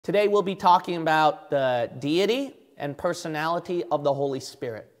Today we'll be talking about the deity and personality of the Holy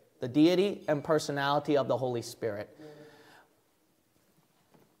Spirit. The deity and personality of the Holy Spirit.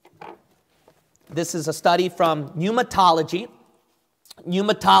 This is a study from pneumatology.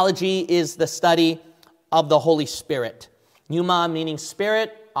 Pneumatology is the study of the Holy Spirit. Pneuma meaning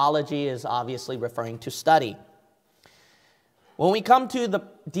spirit, ology is obviously referring to study. When we come to the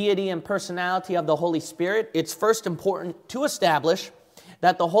deity and personality of the Holy Spirit, it's first important to establish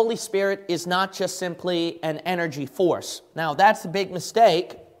that the Holy Spirit is not just simply an energy force. Now, that's a big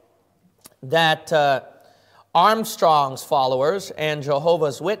mistake that Armstrong's followers and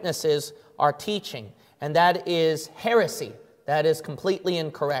Jehovah's Witnesses are teaching, and that is heresy. That is completely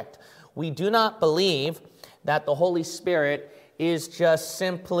incorrect. We do not believe that the Holy Spirit is just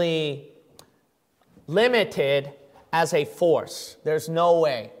simply limited as a force. There's no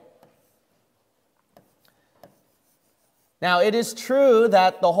way. Now, it is true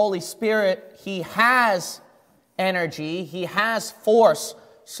that the Holy Spirit, He has energy, He has force,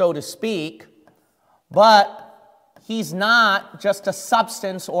 so to speak, but He's not just a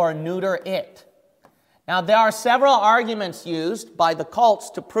substance or a neuter it. Now, there are several arguments used by the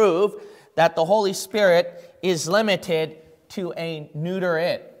cults to prove that the Holy Spirit is limited to a neuter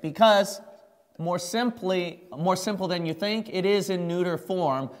it, because more simple than you think, it is in neuter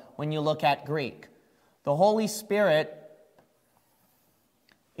form when you look at Greek. The Holy Spirit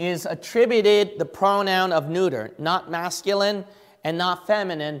is attributed the pronoun of neuter, not masculine and not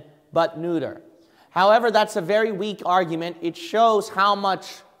feminine, but neuter. However, that's a very weak argument. It shows how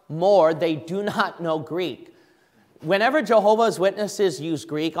much more they do not know Greek. Whenever Jehovah's Witnesses use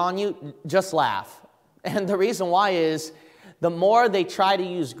Greek on you, just laugh. And the reason why is, the more they try to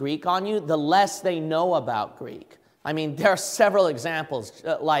use Greek on you, the less they know about Greek. I mean, there are several examples,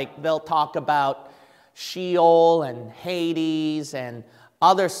 like they'll talk about Sheol and Hades and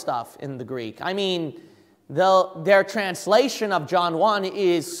other stuff in the Greek. I mean, their translation of John 1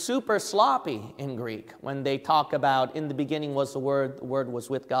 is super sloppy in Greek when they talk about, in the beginning was the Word was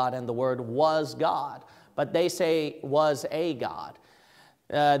with God, and the Word was God. But they say was a God.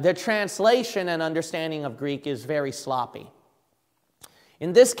 Their translation and understanding of Greek is very sloppy.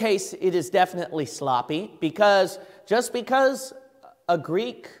 In this case, it is definitely sloppy, because just because a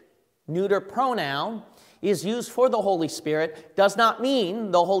Greek neuter pronoun is used for the Holy Spirit does not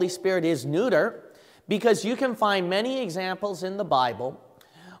mean the Holy Spirit is neuter, because you can find many examples in the Bible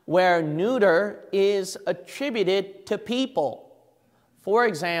where neuter is attributed to people. For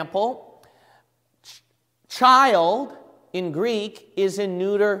example, child in Greek is in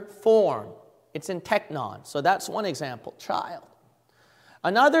neuter form. It's in teknon. So that's one example, child.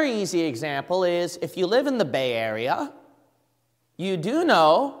 Another easy example is, if you live in the Bay Area, you do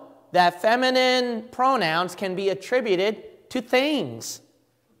know that feminine pronouns can be attributed to things.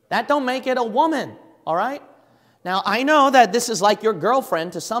 That don't make it a woman, all right? Now, I know that this is like your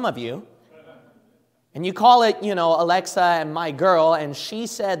girlfriend to some of you, and you call it, Alexa and my girl, and she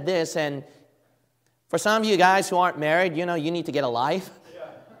said this, and for some of you guys who aren't married, you need to get a life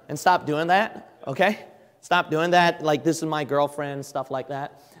and stop doing that, okay? Stop doing that, like this is my girlfriend, stuff like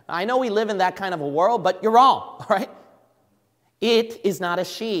that. I know we live in that kind of a world, but you're wrong, all right? It is not a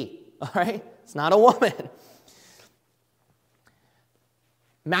she. All right? It's not a woman.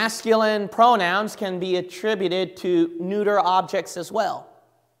 Masculine pronouns can be attributed to neuter objects as well.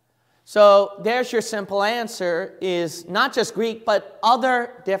 So there's your simple answer, is not just Greek, but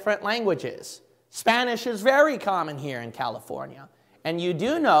other different languages. Spanish is very common here in California. And you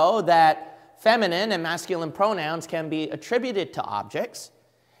do know that feminine and masculine pronouns can be attributed to objects.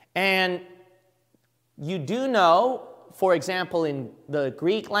 And you do know, for example, in the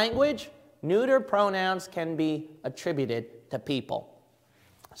Greek language, neuter pronouns can be attributed to people.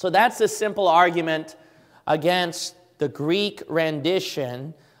 So that's a simple argument against the Greek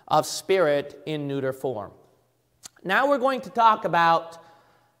rendition of spirit in neuter form. Now we're going to talk about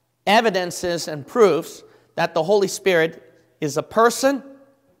evidences and proofs that the Holy Spirit is a person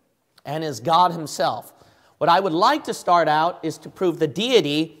and is God Himself. What I would like to start out is to prove the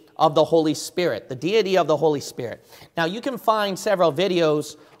deity of the Holy Spirit, the deity of the Holy Spirit. Now, you can find several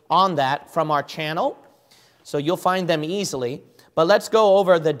videos on that from our channel, so you'll find them easily. But let's go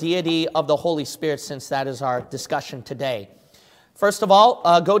over the deity of the Holy Spirit, since that is our discussion today. First of all,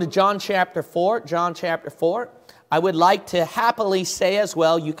 go to John chapter 4. John chapter 4. I would like to happily say as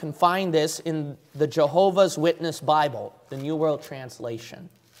well, you can find this in the Jehovah's Witness Bible, the New World Translation.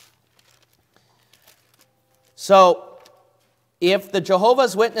 So, if the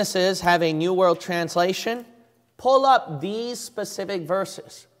Jehovah's Witnesses have a New World Translation, pull up these specific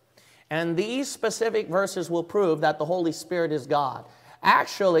verses. And these specific verses will prove that the Holy Spirit is God.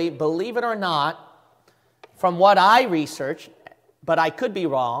 Actually, believe it or not, from what I researched, but I could be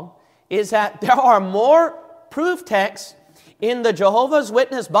wrong, is that there are more proof texts in the Jehovah's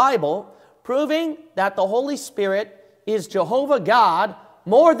Witness Bible proving that the Holy Spirit is Jehovah God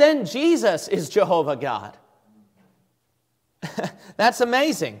more than Jesus is Jehovah God. That's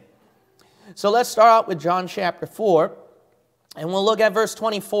amazing. So let's start out with John chapter 4, and we'll look at verse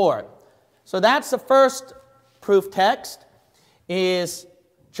 24. So that's the first proof text, is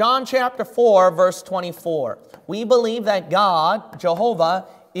John chapter 4, verse 24. We believe that God, Jehovah,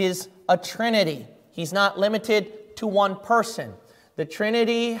 is a Trinity. He's not limited to one person. The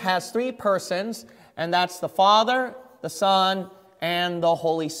Trinity has three persons, and that's the Father, the Son, and the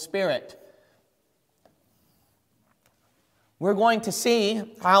Holy Spirit. We're going to see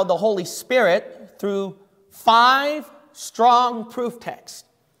how the Holy Spirit, through 5 strong proof texts,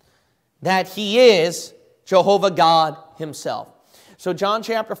 that He is Jehovah God Himself. So John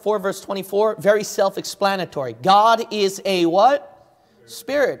chapter 4, verse 24, very self-explanatory. God is a what?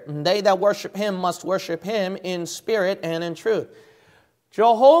 Spirit. And they that worship Him must worship Him in spirit and in truth.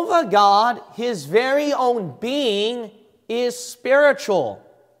 Jehovah God, His very own being, is spiritual.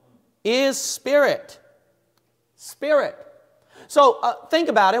 Is spirit. Spirit. So think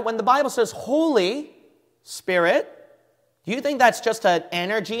about it. When the Bible says Holy Spirit, do you think that's just an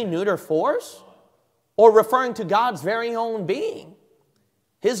energy, neuter force? Or referring to God's very own being?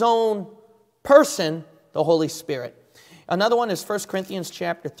 His own person, the Holy Spirit. Another one is 1 Corinthians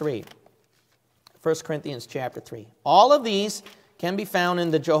chapter 3. 1 Corinthians chapter 3. All of these can be found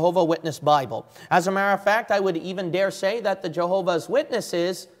in the Jehovah Witness Bible. As a matter of fact, I would even dare say that the Jehovah's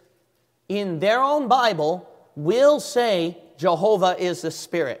Witnesses, in their own Bible, will say Jehovah is the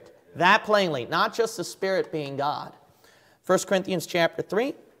Spirit. That plainly, not just the Spirit being God. 1 Corinthians chapter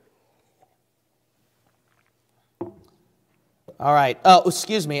 3. All right. Oh,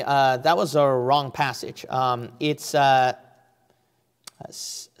 excuse me. That was a wrong passage. It's 1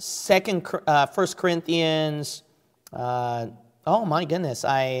 Corinthians. Oh, my goodness.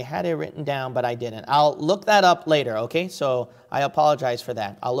 I had it written down, but I didn't. I'll look that up later, okay? So I apologize for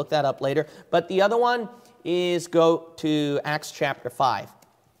that. I'll look that up later. But the other one is go to Acts chapter 5.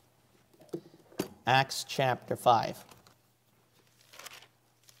 Acts chapter 5.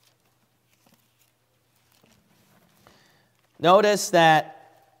 Notice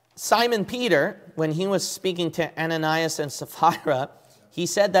that Simon Peter, when he was speaking to Ananias and Sapphira, he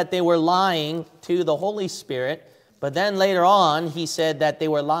said that they were lying to the Holy Spirit, but then later on he said that they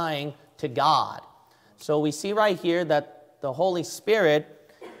were lying to God. So we see right here that the Holy Spirit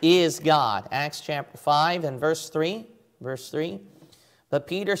is God. Acts chapter 5 and verse 3. Verse 3. But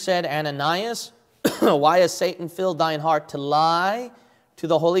Peter said, Ananias, why has Satan filled thine heart to lie to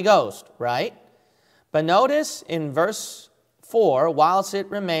the Holy Ghost? Right? But notice in verse 4, whilst it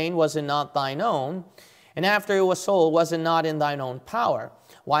remained, was it not thine own? And after it was sold, was it not in thine own power?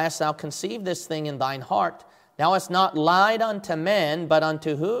 Why hast thou conceived this thing in thine heart? Thou hast not lied unto men, but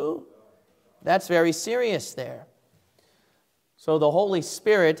unto who? That's very serious there. So the Holy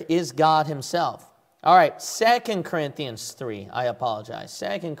Spirit is God Himself. All right, 2 Corinthians 3. I apologize.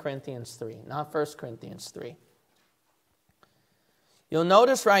 2 Corinthians 3, not 1 Corinthians 3. You'll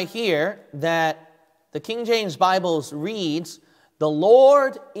notice right here that the King James Bible reads, the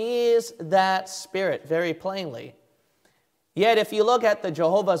Lord is that Spirit, very plainly. Yet if you look at the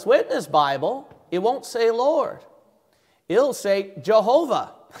Jehovah's Witness Bible, it won't say Lord. It'll say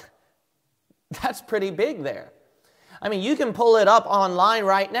Jehovah. That's pretty big there. I mean, you can pull it up online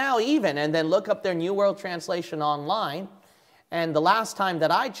right now even, and then look up their New World Translation online. And the last time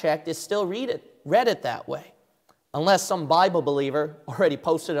that I checked, it still read it that way. Unless some Bible believer already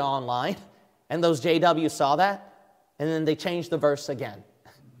posted it online, and those JW saw that, and then they changed the verse again,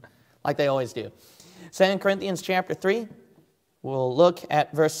 like they always do. 2 Corinthians chapter 3, we'll look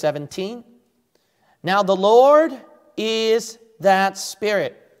at verse 17. Now the Lord is that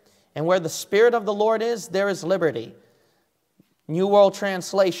Spirit, and where the Spirit of the Lord is, there is liberty. New World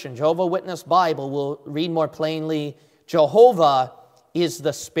Translation, Jehovah Witness Bible will read more plainly, Jehovah is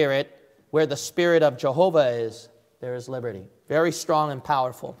the Spirit. Where the Spirit of Jehovah is, there is liberty. Very strong and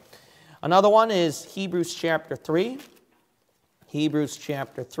powerful. Another one is Hebrews chapter 3. Hebrews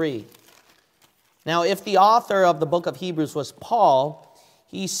chapter 3. Now, if the author of the book of Hebrews was Paul,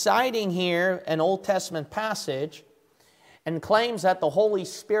 he's citing here an Old Testament passage and claims that the Holy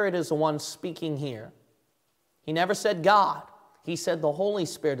Spirit is the one speaking here. He never said God. He said the Holy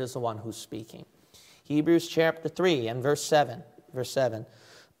Spirit is the one who's speaking. Hebrews chapter 3 and verse 7. Verse 7.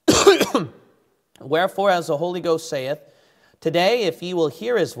 Wherefore, as the Holy Ghost saith, today, if ye will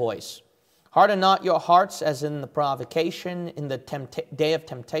hear His voice, Harden not your hearts as in the provocation, in the day of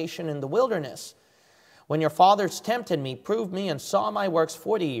temptation in the wilderness. When your fathers tempted me, proved me, and saw my works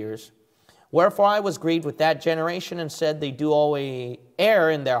 40 years. Wherefore I was grieved with that generation, and said, they do always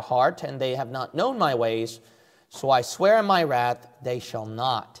err in their heart, and they have not known my ways. So I swear in my wrath, they shall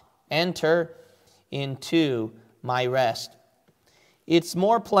not enter into my rest. It's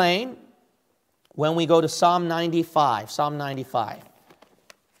more plain when we go to Psalm 95. Psalm 95.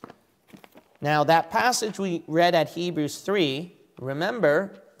 Now, that passage we read at Hebrews 3,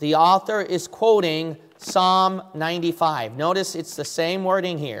 remember, the author is quoting Psalm 95. Notice it's the same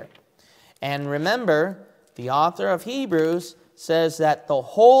wording here. And remember, the author of Hebrews says that the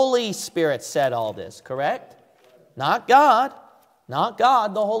Holy Spirit said all this, correct? Not God. Not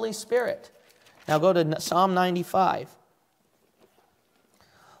God, the Holy Spirit. Now go to Psalm 95.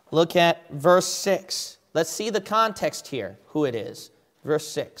 Look at verse 6. Let's see the context here, who it is. Verse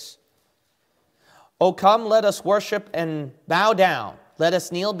 6. O come, let us worship and bow down. Let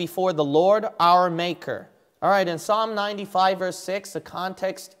us kneel before the Lord our Maker. All right, in Psalm 95, verse 6, the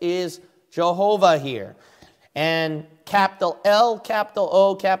context is Jehovah here. And capital L, capital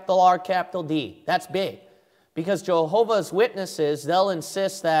O, capital R, capital D. That's big. Because Jehovah's Witnesses, they'll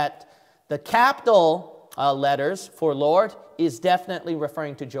insist that the capital letters for Lord is definitely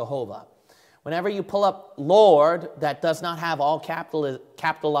referring to Jehovah. Whenever you pull up Lord that does not have all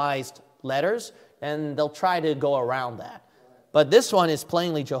capitalized letters, and they'll try to go around that. But this one is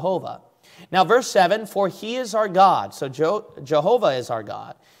plainly Jehovah. Now, verse 7, for he is our God. So Jehovah is our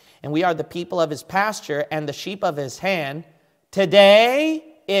God. And we are the people of his pasture and the sheep of his hand. Today,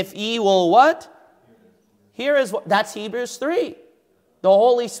 if ye will what? Here is what, that's Hebrews 3. The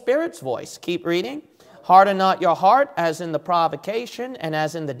Holy Spirit's voice. Keep reading. Harden not your heart as in the provocation and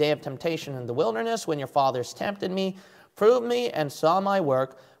as in the day of temptation in the wilderness when your fathers tempted me, proved me, and saw my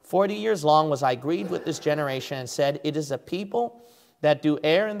work. 40 years long was I grieved with this generation and said, it is a people that do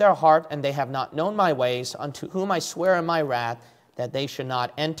err in their heart, and they have not known my ways, unto whom I swear in my wrath, that they should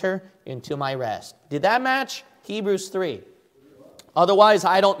not enter into my rest. Did that match Hebrews 3? Otherwise,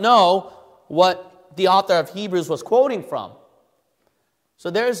 I don't know what the author of Hebrews was quoting from.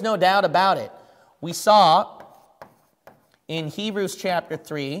 So there's no doubt about it. We saw in Hebrews chapter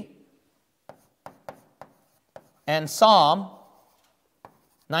 3 and Psalm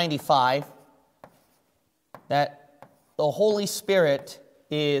 95 that the Holy Spirit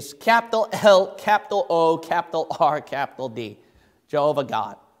is capital L, capital O, capital R, capital D. Jehovah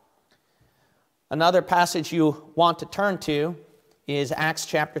God. Another passage you want to turn to is Acts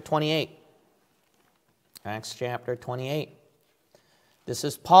chapter 28. Acts chapter 28. This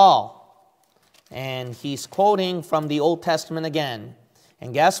is Paul, and he's quoting from the Old Testament again.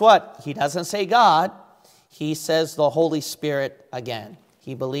 And guess what? He doesn't say God. He says the Holy Spirit again.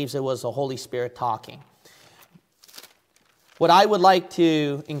 He believes it was the Holy Spirit talking. What I would like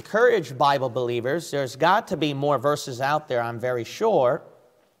to encourage Bible believers, there's got to be more verses out there, I'm very sure,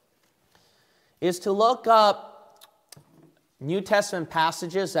 is to look up New Testament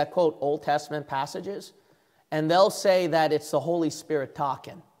passages that quote Old Testament passages, and they'll say that it's the Holy Spirit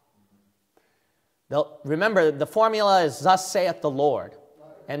talking. Remember, the formula is, thus saith the Lord.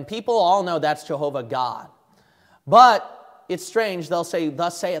 And people all know that's Jehovah God. But it's strange, they'll say,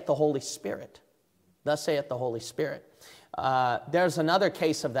 thus saith the Holy Spirit. Thus saith the Holy Spirit. There's another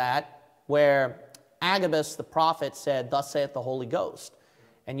case of that where Agabus the prophet said, thus saith the Holy Ghost.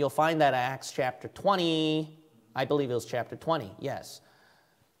 And you'll find that in Acts chapter 20. I believe it was chapter 20, yes.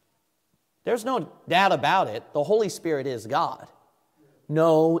 There's no doubt about it. The Holy Spirit is God.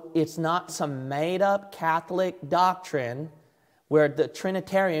 No, it's not some made-up Catholic doctrine where the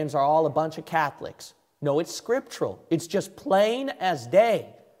Trinitarians are all a bunch of Catholics. No, it's scriptural. It's just plain as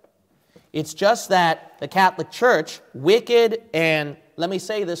day. It's just that the Catholic Church, wicked and, let me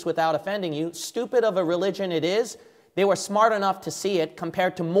say this without offending you, stupid of a religion it is, they were smart enough to see it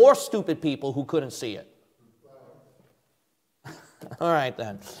compared to more stupid people who couldn't see it. All right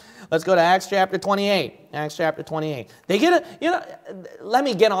then. Let's go to Acts chapter 28. Acts chapter 28. They get let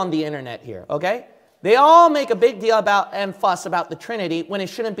me get on the internet here, okay? They all make a big deal about and fuss about the Trinity when it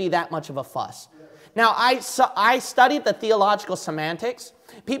shouldn't be that much of a fuss. Now, I studied the theological semantics.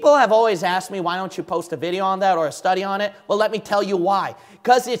 People have always asked me, why don't you post a video on that or a study on it? Well, let me tell you why.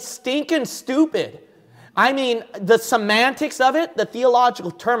 Because it's stinking stupid. I mean, the semantics of it, the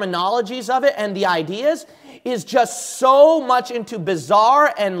theological terminologies of it, and the ideas is just so much into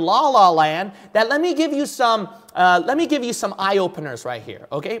bizarre and la-la land that let me give you some eye-openers right here,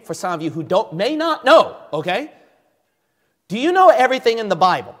 okay? For some of you who may not know, okay? Do you know everything in the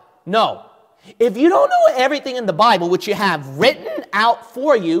Bible? No. If you don't know everything in the Bible, which you have written out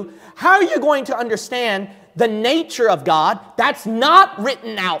for you, how are you going to understand the nature of God that's not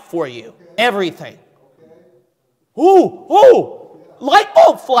written out for you? Everything. Ooh, light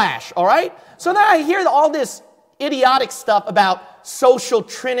bulb flash, all right? So then I hear all this idiotic stuff about social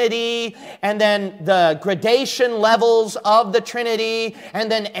trinity, and then the gradation levels of the Trinity,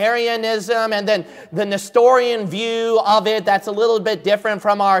 and then Arianism, and then the Nestorian view of it that's a little bit different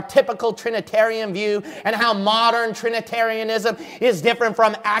from our typical Trinitarian view, and how modern Trinitarianism is different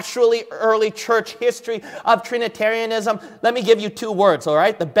from actually early church history of Trinitarianism. Let me give you 2 words, all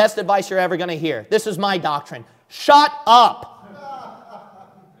right? The best advice you're ever going to hear. This is my doctrine. Shut up.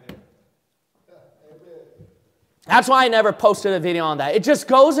 That's why I never posted a video on that. It just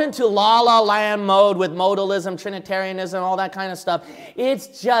goes into la-la land mode with modalism, Trinitarianism, all that kind of stuff.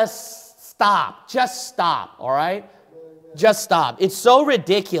 It's just stop. Just stop, all right? Just stop. It's so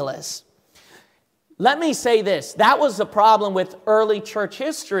ridiculous. Let me say this. That was the problem with early church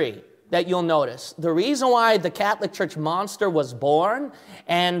history that you'll notice. The reason why the Catholic Church monster was born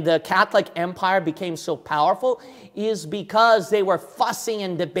and the Catholic Empire became so powerful is because they were fussing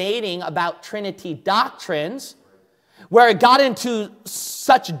and debating about Trinity doctrines, where it got into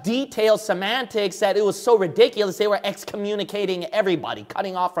such detailed semantics that it was so ridiculous they were excommunicating everybody,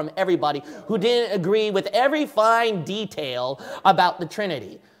 cutting off from everybody who didn't agree with every fine detail about the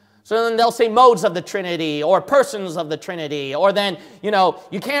Trinity. So then they'll say modes of the Trinity or persons of the Trinity, or then,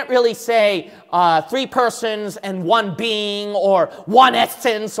 you can't really say 3 persons and 1 being or 1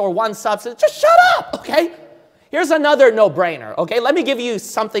 essence or 1 substance. Just shut up, okay? Here's another no-brainer, okay? Let me give you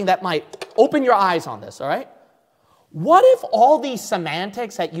something that might open your eyes on this, all right? What if all these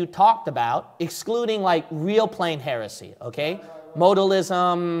semantics that you talked about, excluding like real plain heresy, okay?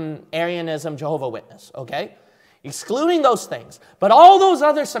 Modalism, Arianism, Jehovah Witness, okay? Excluding those things. But all those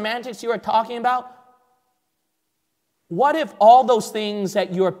other semantics you were talking about, what if all those things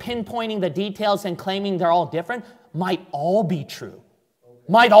that you're pinpointing the details and claiming they're all different might all be true?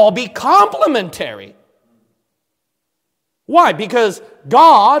 Might all be complementary? Why? Because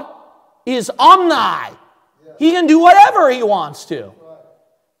God is omni. He can do whatever he wants to.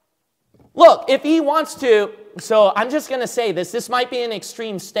 Look, if he wants to, so I'm just going to say this. This might be an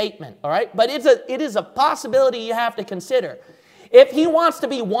extreme statement, all right? But it is a possibility you have to consider. If he wants to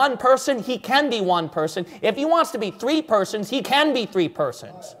be 1 person, he can be 1 person. If he wants to be 3 persons, he can be 3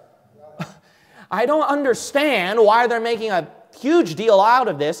 persons. I don't understand why they're making a huge deal out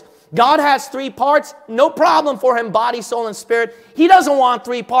of this. God has 3 parts. No problem for him, body, soul, and spirit. He doesn't want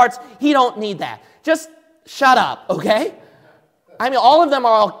 3 parts. He don't need that. Just shut up, okay? I mean, all of them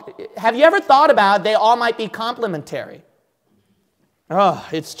are all... Have you ever thought about it? They all might be complementary. Oh,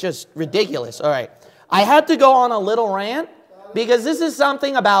 it's just ridiculous. All right. I had to go on a little rant because this is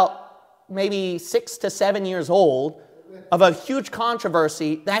something about maybe 6 to 7 years old of a huge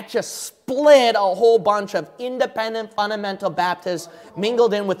controversy that just split a whole bunch of independent fundamental Baptists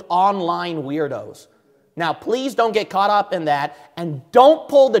mingled in with online weirdos. Now, please don't get caught up in that, and don't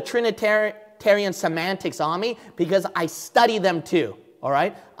pull the Trinitarian semantics on me, because I study them too, all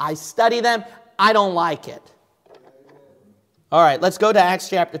right? I study them. I don't like it. All right, let's go to Acts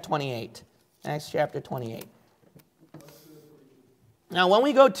chapter 28. Acts chapter 28. Now, when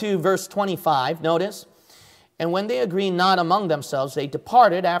we go to verse 25, notice, and when they agreed not among themselves, they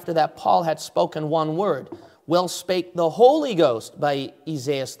departed after that Paul had spoken 1 word. Well spake the Holy Ghost by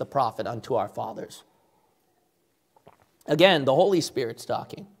Isaiah the prophet unto our fathers. Again, the Holy Spirit's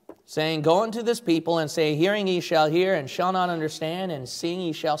talking, saying, go unto this people and say, hearing ye shall hear and shall not understand, and seeing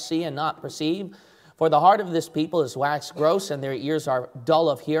ye shall see and not perceive. For the heart of this people is waxed gross, and their ears are dull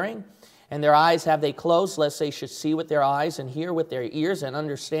of hearing, and their eyes have they closed, lest they should see with their eyes, and hear with their ears, and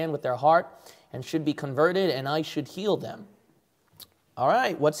understand with their heart, and should be converted, and I should heal them. All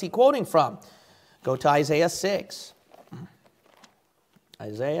right, what's he quoting from? Go to Isaiah 6.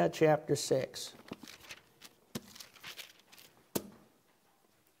 Isaiah chapter 6.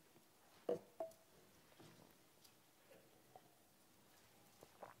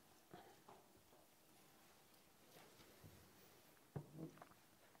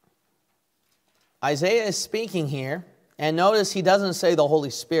 Isaiah is speaking here, and notice he doesn't say the Holy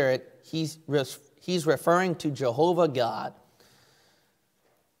Spirit. He's referring to Jehovah God.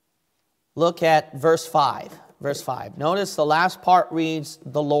 Look at verse 5. Verse 5. Notice the last part reads,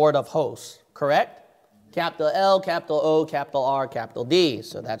 the Lord of hosts, correct? Capital L, capital O, capital R, capital D.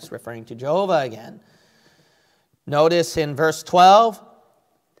 So that's referring to Jehovah again. Notice in verse 12,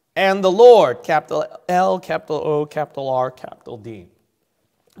 and the Lord, capital L, capital O, capital R, capital D.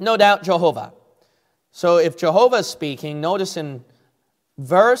 No doubt Jehovah. So if Jehovah is speaking, notice in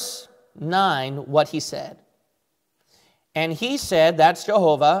verse 9 what he said. And he said, that's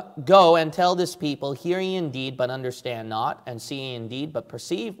Jehovah, go and tell this people, hear ye indeed, but understand not, and see ye indeed, but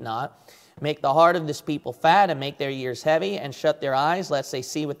perceive not. Make the heart of this people fat, and make their ears heavy, and shut their eyes, lest they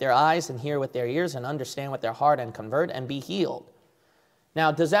see with their eyes, and hear with their ears, and understand with their heart, and convert, and be healed.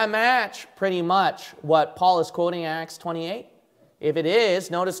 Now, does that match pretty much what Paul is quoting in Acts 28? If it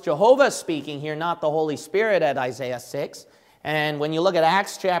is, notice Jehovah speaking here, not the Holy Spirit at Isaiah 6. And when you look at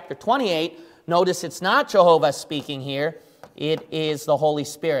Acts chapter 28, notice it's not Jehovah speaking here. It is the Holy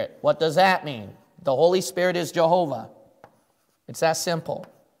Spirit. What does that mean? The Holy Spirit is Jehovah. It's that simple.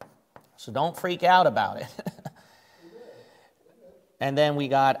 So don't freak out about it. And then we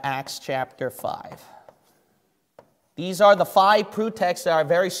got Acts chapter 5. These are the 5 proof texts that are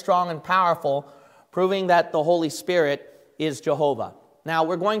very strong and powerful, proving that the Holy Spirit is Jehovah. Now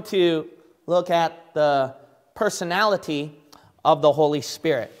we're going to look at the personality of the Holy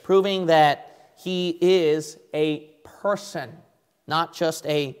Spirit, proving that he is a person, not just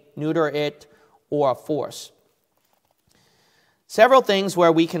a neuter it or a force. Several things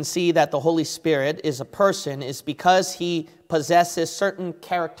where we can see that the Holy Spirit is a person is because he possesses certain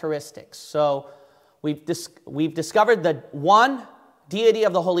characteristics. So we've discovered the one, deity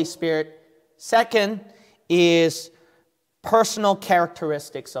of the Holy Spirit. Second is personal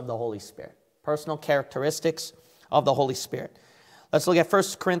characteristics of the Holy Spirit. Personal characteristics of the Holy Spirit. Let's look at 1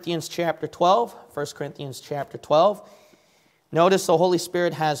 Corinthians chapter 12. 1 Corinthians chapter 12. Notice the Holy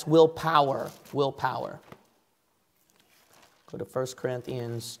Spirit has willpower. Willpower. Go to 1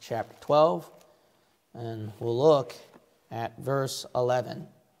 Corinthians chapter 12, and we'll look at verse 11.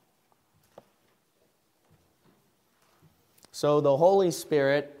 So the Holy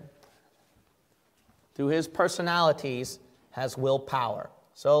Spirit, through his personalities, has willpower.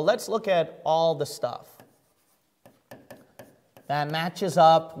 So let's look at all the stuff that matches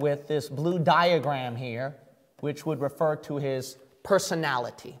up with this blue diagram here, which would refer to his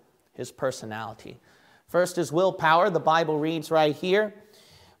personality. His personality. First is willpower. The Bible reads right here,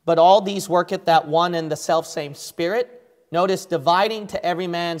 but all these worketh that one and the selfsame Spirit. Notice, dividing to every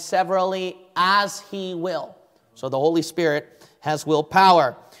man severally as he will. So the Holy Spirit has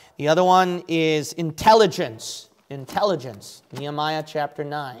willpower. The other one is intelligence. Intelligence. Nehemiah chapter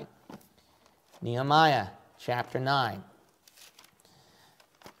 9. Nehemiah chapter 9.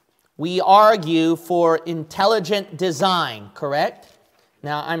 We argue for intelligent design, correct?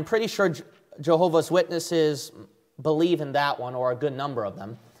 Now, I'm pretty sure Jehovah's Witnesses believe in that one, or a good number of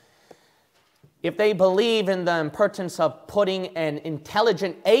them. If they believe in the importance of putting an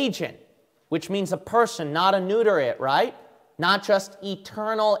intelligent agent, which means a person, not a neuter it, right? Not just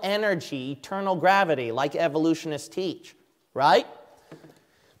eternal energy, eternal gravity, like evolutionists teach, right?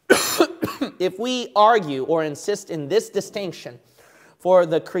 If we argue or insist in this distinction for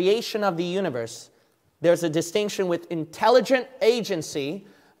the creation of the universe, there's a distinction with intelligent agency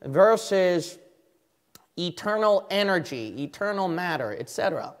versus eternal energy, eternal matter,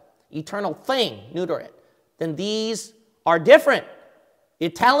 etc. Eternal thing, neuter it. Then these are different.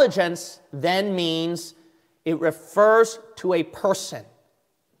 Intelligence then means it refers to a person.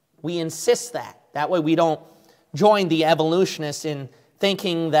 We insist that. That way we don't join the evolutionists in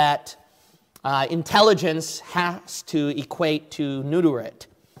thinking that intelligence has to equate to neuter it.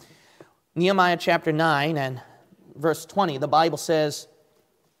 Nehemiah chapter 9 and verse 20, the Bible says,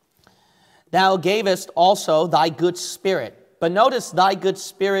 Thou gavest also thy good spirit. But notice, thy good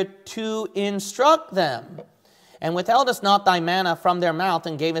spirit to instruct them. And withheldest not thy manna from their mouth,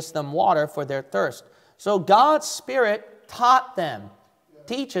 and gavest them water for their thirst. So God's Spirit taught them,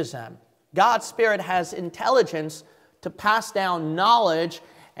 teaches them. God's Spirit has intelligence to pass down knowledge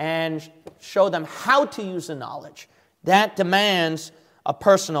and show them how to use the knowledge. That demands a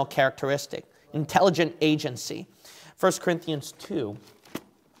personal characteristic, intelligent agency. 1 Corinthians 2.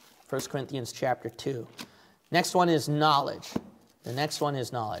 1 Corinthians chapter 2. Next one is knowledge. The next one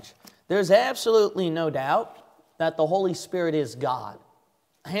is knowledge. There's absolutely no doubt that the Holy Spirit is God.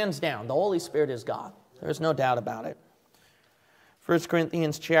 Hands down, the Holy Spirit is God. There's no doubt about it. 1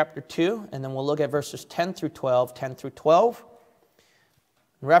 Corinthians chapter 2, and then we'll look at verses 10 through 12. 10 through 12.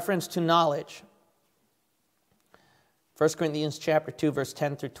 In reference to knowledge. 1 Corinthians chapter 2, verse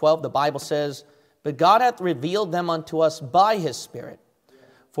 10 through 12, the Bible says, But God hath revealed them unto us by his Spirit.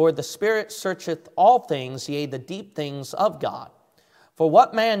 For the Spirit searcheth all things, yea, the deep things of God. For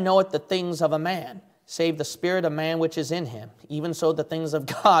what man knoweth the things of a man, save the spirit of man which is in him? Even so the things of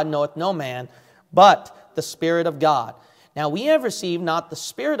God knoweth no man, but the Spirit of God. Now we have received not the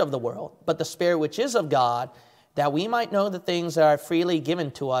spirit of the world, but the Spirit which is of God, that we might know the things that are freely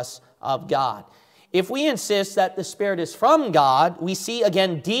given to us of God. If we insist that the Spirit is from God, we see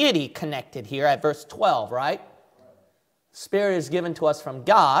again deity connected here at verse 12, right? Spirit is given to us from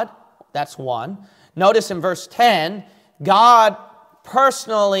God. That's one. Notice in verse 10, God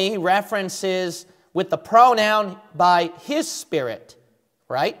personally references with the pronoun by His Spirit,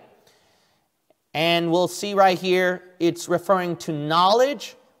 right? And we'll see right here, it's referring to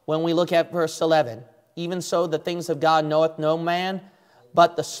knowledge when we look at verse 11. Even so, the things of God knoweth no man,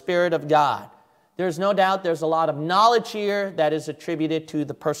 but the Spirit of God. There's no doubt there's a lot of knowledge here that is attributed to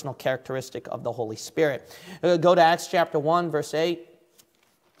the personal characteristic of the Holy Spirit. Go to Acts chapter 1, verse 8.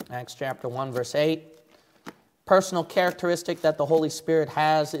 Acts chapter 1, verse 8. Personal characteristic that the Holy Spirit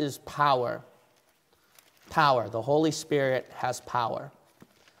has is power. Power. The Holy Spirit has power.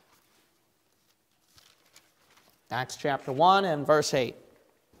 Acts chapter 1 and verse 8.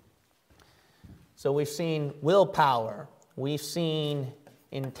 So we've seen willpower. We've seen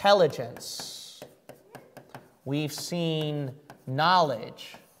intelligence. We've seen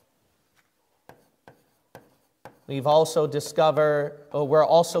knowledge. We've also discovered, or we're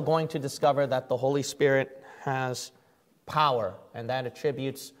also going to discover that the Holy Spirit has power, and that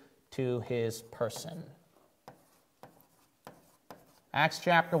attributes to His person. Acts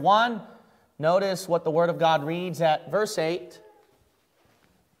chapter 1, notice what the Word of God reads at verse 8.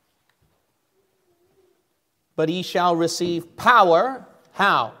 But ye shall receive power.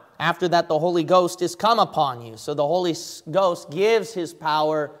 How? After that the Holy Ghost is come upon you. So the Holy Ghost gives His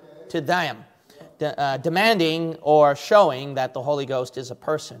power to them, demanding or showing that the Holy Ghost is a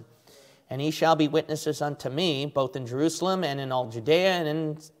person. And ye shall be witnesses unto me, both in Jerusalem and in all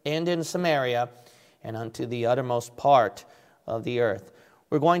Judea and in Samaria, and unto the uttermost part of the earth.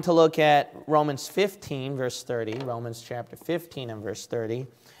 We're going to look at Romans 15, verse 30. Romans chapter 15 and verse 30.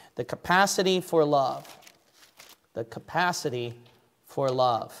 The capacity for love. The capacity for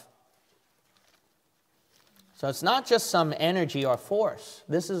love. So it's not just some energy or force.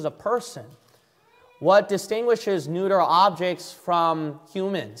 This is a person. What distinguishes neuter objects from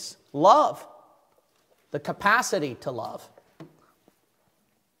humans? Love. The capacity to love.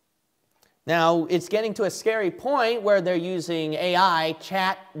 Now, it's getting to a scary point where they're using AI,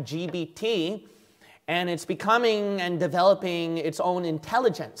 ChatGPT, and it's becoming and developing its own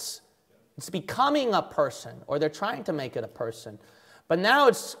intelligence. It's becoming a person, or they're trying to make it a person. But now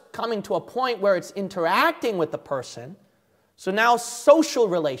it's coming to a point where it's interacting with the person. So now social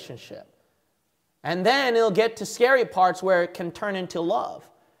relationship. And then it'll get to scary parts where it can turn into love.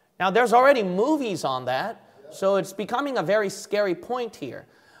 Now there's already movies on that. So it's becoming a very scary point here.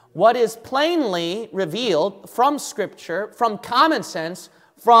 What is plainly revealed from Scripture, from common sense,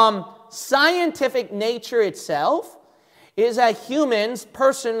 from scientific nature itself, is that humans,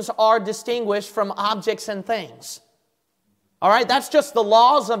 persons, are distinguished from objects and things. All right, that's just the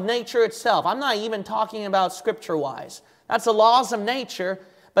laws of nature itself. I'm not even talking about Scripture-wise. That's the laws of nature,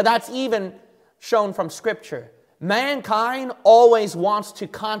 but that's even shown from Scripture. Mankind always wants to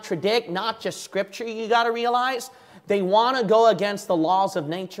contradict not just Scripture, you got to realize. They want to go against the laws of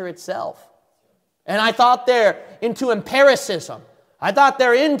nature itself. And I thought they're into empiricism. I thought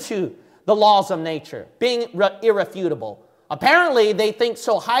they're into the laws of nature, being irrefutable. Apparently, they think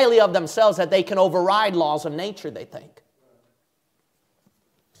so highly of themselves that they can override laws of nature, they think.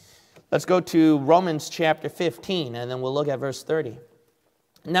 Let's go to Romans chapter 15, and then we'll look at verse 30.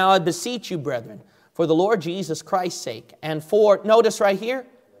 Now I beseech you, brethren, for the Lord Jesus Christ's sake, and for, notice right here,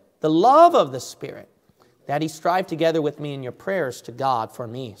 the love of the Spirit, that He strive together with me in your prayers to God for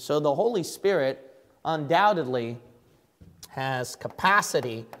me. So the Holy Spirit undoubtedly has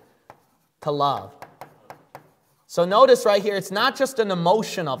capacity to love. So notice right here, it's not just an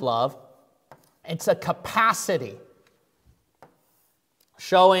emotion of love, it's a capacity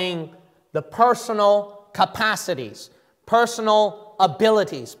showing the personal capacities, personal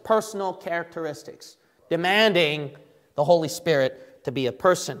abilities, personal characteristics, demanding the Holy Spirit to be a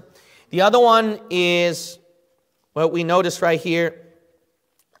person. The other one is what we notice right here,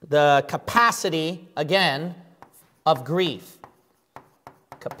 the capacity, again, of grief.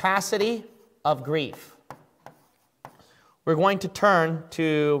 Capacity of grief. We're going to turn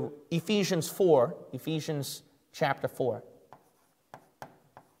to Ephesians 4, Ephesians chapter 4.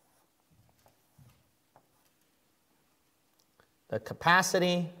 The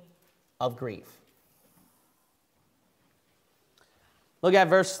capacity of grief. Look at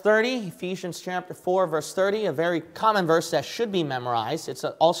verse 30, Ephesians chapter 4, verse 30, a very common verse that should be memorized. It's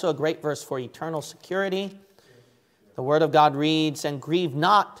also a great verse for eternal security. The Word of God reads, and grieve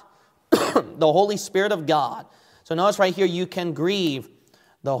not the Holy Spirit of God. So notice right here, you can grieve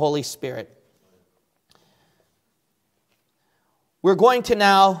the Holy Spirit. We're going to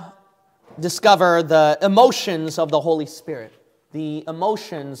now discover the emotions of the Holy Spirit. The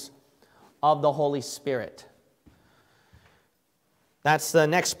emotions of the Holy Spirit. That's the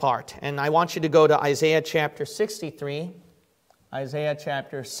next part. And I want you to go to Isaiah chapter 63. Isaiah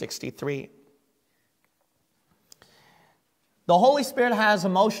chapter 63. The Holy Spirit has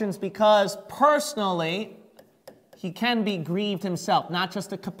emotions because personally, he can be grieved himself, not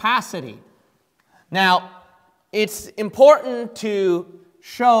just a capacity. Now, it's important to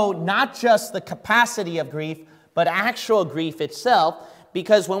show not just the capacity of grief, but actual grief itself,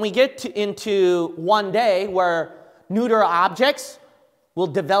 because when we get into one day where neuter objects will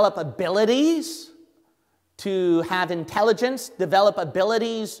develop abilities to have intelligence, develop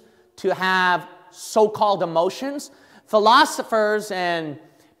abilities to have so-called emotions, philosophers and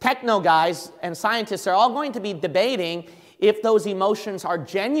techno guys and scientists are all going to be debating if those emotions are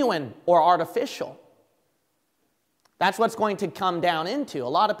genuine or artificial. That's what's going to come down into. A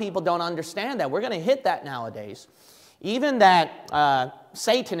lot of people don't understand that. We're going to hit that nowadays. Even that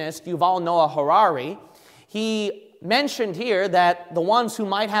Satanist, Yuval Noah Harari, he mentioned here that the ones who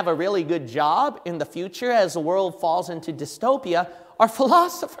might have a really good job in the future as the world falls into dystopia are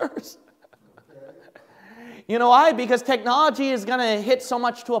philosophers. You know why? Because technology is going to hit so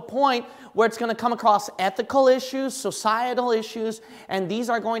much to a point where it's going to come across ethical issues, societal issues, and these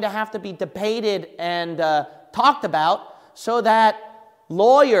are going to have to be debated and talked about so that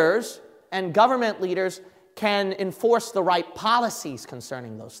lawyers and government leaders can enforce the right policies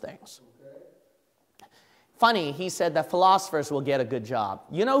concerning those things. Funny, he said that philosophers will get a good job.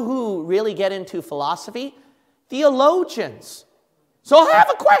 You know who really get into philosophy? Theologians. So I have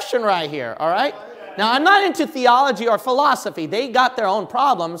a question right here, all right? Now, I'm not into theology or philosophy. They got their own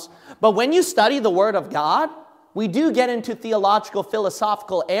problems. But when you study the Word of God, we do get into theological,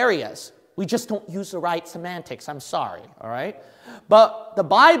 philosophical areas. We just don't use the right semantics. I'm sorry, all right? But the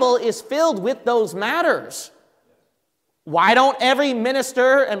Bible is filled with those matters. Why don't every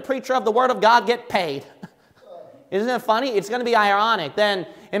minister and preacher of the Word of God get paid? Isn't it funny? It's going to be ironic. Then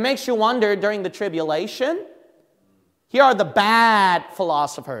it makes you wonder during the tribulation. Here are the bad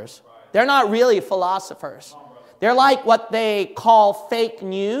philosophers. They're not really philosophers. They're like what they call fake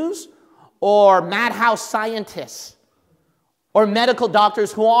news or madhouse scientists or medical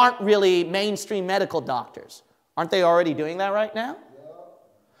doctors who aren't really mainstream medical doctors. Aren't they already doing that right now?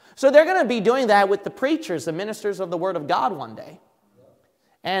 So they're going to be doing that with the preachers, the ministers of the Word of God one day.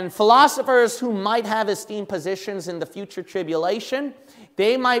 And philosophers who might have esteemed positions in the future tribulation,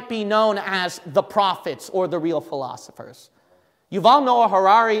 they might be known as the prophets or the real philosophers. Yuval Noah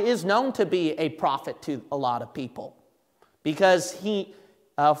Harari is known to be a prophet to a lot of people because he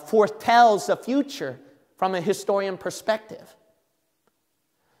foretells the future from a historian perspective.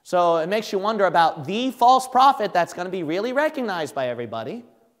 So it makes you wonder about the false prophet that's going to be really recognized by everybody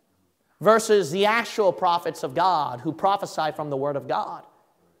versus the actual prophets of God who prophesy from the Word of God.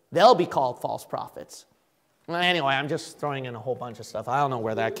 They'll be called false prophets. Well, anyway, I'm just throwing in a whole bunch of stuff. I don't know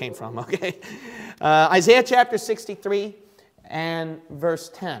where that came from, okay? Isaiah chapter 63 and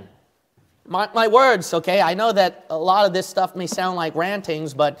verse 10. My words, okay? I know that a lot of this stuff may sound like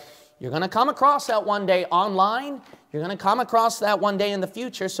rantings, but you're going to come across that one day online. You're going to come across that one day in the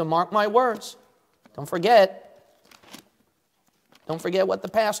future, so mark my words. Don't forget. Don't forget what the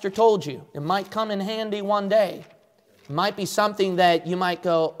pastor told you. It might come in handy one day. It might be something that you might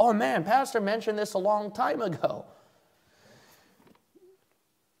go, oh man, pastor mentioned this a long time ago.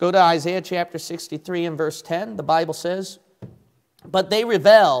 Go to Isaiah chapter 63 and verse 10. The Bible says, But they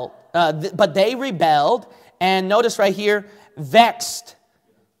rebelled, and notice right here, vexed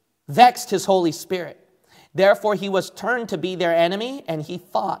his Holy Spirit. Therefore he was turned to be their enemy, and he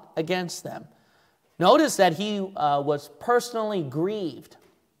fought against them. Notice that he was personally grieved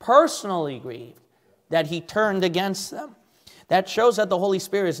that he turned against them. That shows that the Holy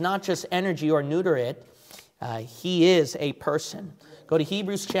Spirit is not just energy or neuter it. He is a person. Go to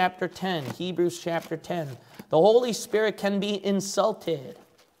Hebrews chapter 10. Hebrews chapter 10. The Holy Spirit can be insulted.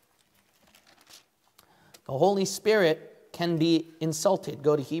 The Holy Spirit can be insulted.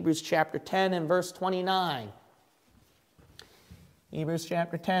 Go to Hebrews chapter 10 and verse 29. Hebrews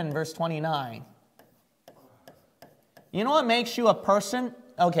chapter 10, verse 29. You know what makes you a person?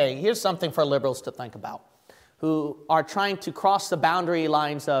 Okay, here's something for liberals to think about, who are trying to cross the boundary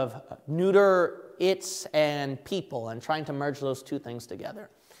lines of neuter its and people and trying to merge those two things together.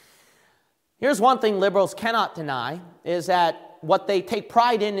 Here's one thing liberals cannot deny, is that what they take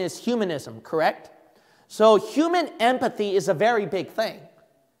pride in is humanism, correct? So human empathy is a very big thing.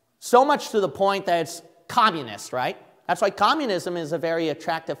 So much to the point that it's communist, right? That's why communism is a very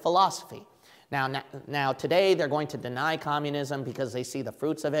attractive philosophy. Now today they're going to deny communism because they see the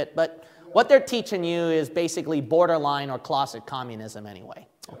fruits of it, but what they're teaching you is basically borderline or closet communism anyway,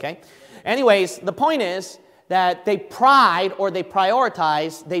 okay? Anyways, the point is that they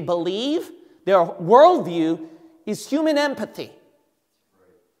prioritize, they believe, their worldview is human empathy.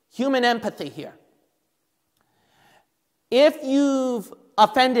 Human empathy here. If you've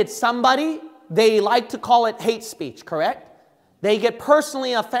offended somebody, they like to call it hate speech, correct? They get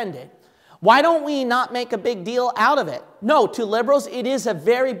personally offended. Why don't we not make a big deal out of it? No, to liberals, it is a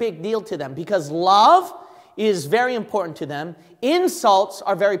very big deal to them because love is very important to them. Insults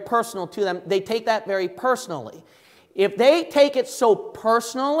are very personal to them. They take that very personally. If they take it so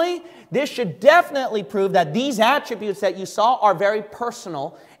personally, this should definitely prove that these attributes that you saw are very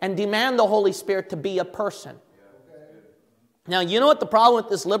personal and demand the Holy Spirit to be a person. Now, you know what the problem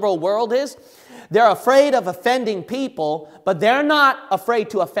with this liberal world is? They're afraid of offending people, but they're not afraid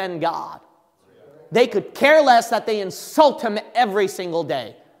to offend God. They could care less that they insult Him every single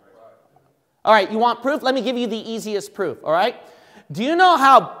day. All right, you want proof? Let me give you the easiest proof, all right? Do you know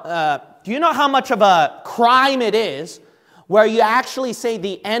how much of a crime it is where you actually say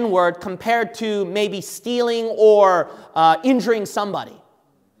the N-word compared to maybe stealing or injuring somebody?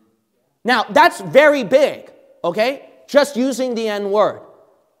 Now, that's very big, okay? Just using the N-word.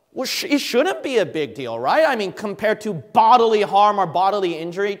 Well, it shouldn't be a big deal, right? I mean, compared to bodily harm or bodily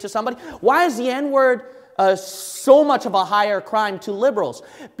injury to somebody. Why is the N-word so much of a higher crime to liberals?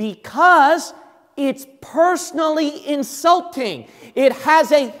 Because it's personally insulting. It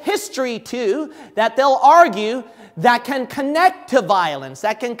has a history, too, that they'll argue that can connect to violence,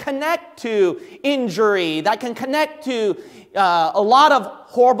 that can connect to injury, that can connect to a lot of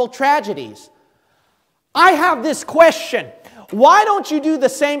horrible tragedies. I have this question. Why don't you do the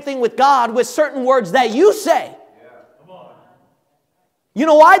same thing with God with certain words that you say? You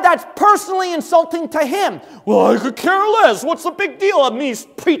know why? That's personally insulting to Him. Well, I could care less. What's the big deal of me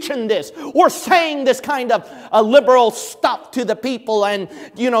preaching this or saying this kind of liberal stuff to the people and,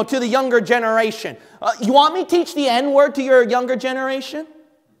 you know, to the younger generation? You want me to teach the N-word to your younger generation?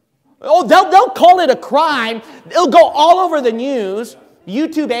 Oh, they'll call it a crime. It'll go all over the news.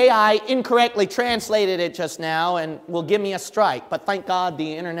 YouTube AI incorrectly translated it just now and will give me a strike. But thank God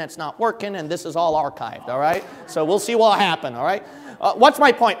the internet's not working and this is all archived, all right? So we'll see what will happen, all right? What's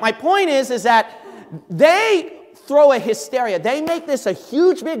my point? My point is that they throw a hysteria. They make this a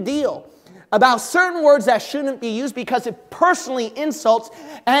huge big deal about certain words that shouldn't be used because it personally insults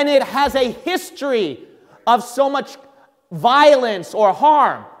and it has a history of so much violence or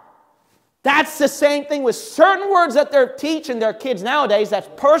harm. That's the same thing with certain words that they're teaching their kids nowadays that's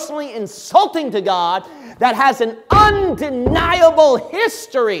personally insulting to God, that has an undeniable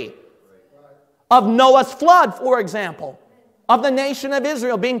history of Noah's flood, for example, of the nation of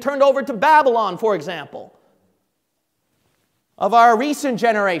Israel being turned over to Babylon, for example, of our recent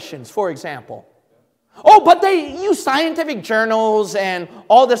generations, for example. Oh, but they use scientific journals and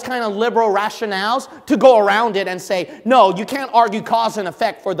all this kind of liberal rationales to go around it and say, no, you can't argue cause and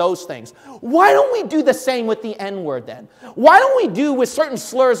effect for those things. Why don't we do the same with the N-word then? Why don't we do with certain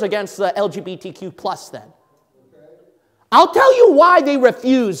slurs against the LGBTQ plus then? I'll tell you why they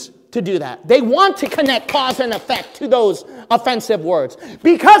refuse to do that. They want to connect cause and effect to those offensive words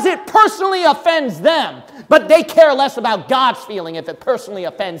because it personally offends them, but they care less about God's feeling if it personally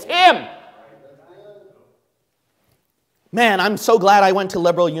offends Him. Man, I'm so glad I went to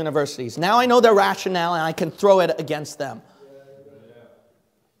liberal universities. Now I know their rationale and I can throw it against them.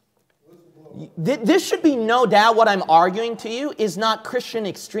 This should be no doubt what I'm arguing to you is not Christian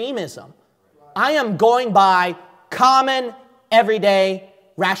extremism. I am going by common, everyday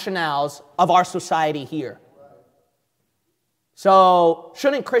rationales of our society here. So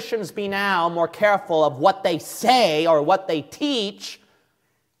shouldn't Christians be now more careful of what they say or what they teach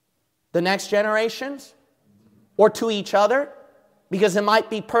the next generations? Or to each other, because it might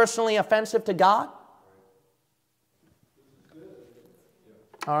be personally offensive to God?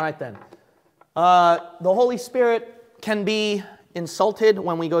 All right then. The Holy Spirit can be insulted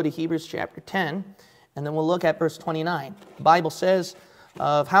when we go to Hebrews chapter 10, and then we'll look at verse 29. The Bible says,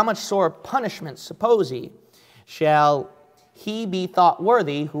 of how much sore punishment, suppose ye, shall he be thought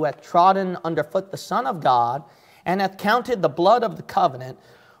worthy who hath trodden under foot the Son of God, and hath counted the blood of the covenant,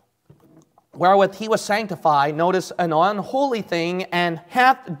 wherewith he was sanctified, notice, an unholy thing, and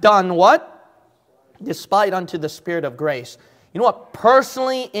hath done what? Despite unto the Spirit of grace. You know what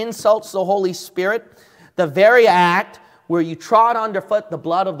personally insults the Holy Spirit? The very act where you trod underfoot the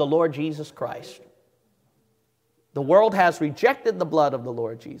blood of the Lord Jesus Christ. The world has rejected the blood of the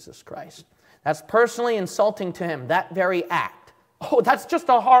Lord Jesus Christ. That's personally insulting to Him, that very act. Oh, that's just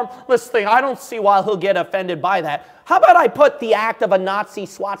a harmless thing. I don't see why he'll get offended by that. How about I put the act of a Nazi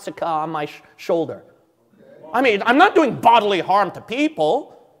swastika on my shoulder? I mean, I'm not doing bodily harm to people.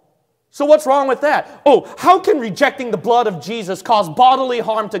 So what's wrong with that? Oh, how can rejecting the blood of Jesus cause bodily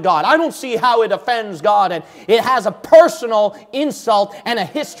harm to God? I don't see how it offends God, and it has a personal insult and a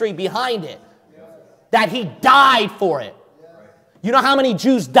history behind it. That he died for it. You know how many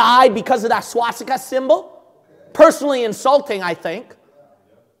Jews died because of that swastika symbol? Personally insulting, I think.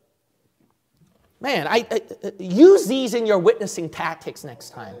 Man, use these in your witnessing tactics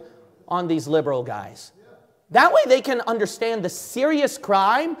next time on these liberal guys. That way they can understand the serious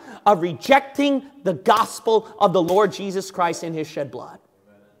crime of rejecting the gospel of the Lord Jesus Christ in his shed blood.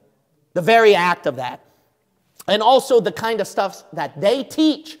 The very act of that. And also the kind of stuff that they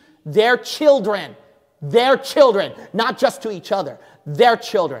teach their children, not just to each other, their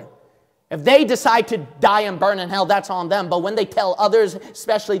children. If they decide to die and burn in hell, that's on them. But when they tell others,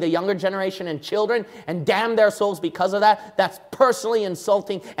 especially the younger generation and children, and damn their souls because of that, that's personally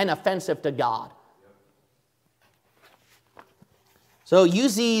insulting and offensive to God. So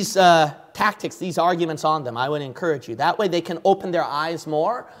use these tactics, these arguments on them. I would encourage you. That way they can open their eyes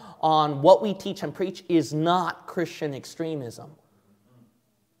more on what we teach and preach is not Christian extremism.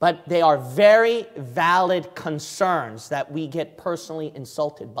 But they are very valid concerns that we get personally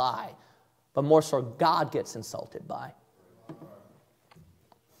insulted by. But more so God gets insulted by.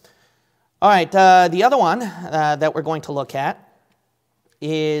 All right, the other one that we're going to look at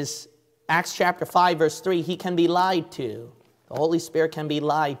is Acts chapter 5, verse 3. He can be lied to. The Holy Spirit can be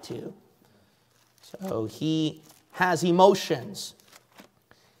lied to. So he has emotions.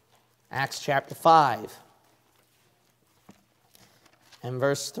 Acts chapter 5 and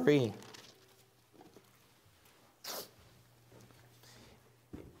verse 3.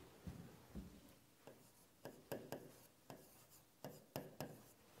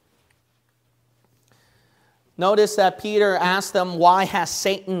 Notice that Peter asked them, why has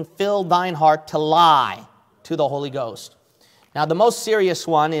Satan filled thine heart to lie to the Holy Ghost? Now, the most serious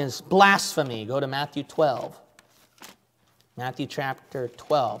one is blasphemy. Go to Matthew 12. Matthew chapter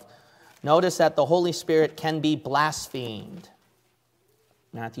 12. Notice that the Holy Spirit can be blasphemed.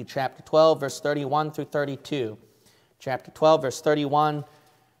 Matthew chapter 12, verse 31 through 32. Chapter 12, verse 31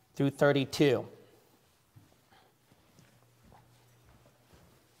 through 32.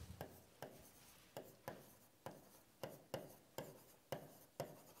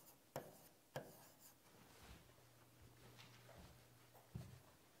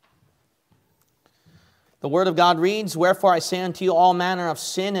 The word of God reads, wherefore I say unto you, all manner of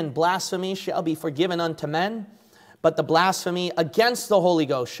sin and blasphemy shall be forgiven unto men, but the blasphemy against the Holy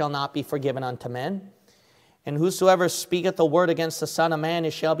Ghost shall not be forgiven unto men. And whosoever speaketh a word against the Son of Man,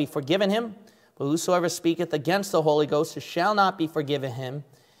 it shall be forgiven him. But whosoever speaketh against the Holy Ghost, it shall not be forgiven him,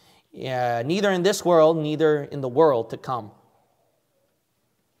 neither in this world, neither in the world to come.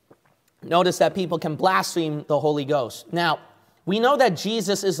 Notice that people can blaspheme the Holy Ghost. Now, we know that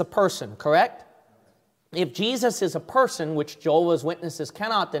Jesus is a person, correct? If Jesus is a person, which Jehovah's Witnesses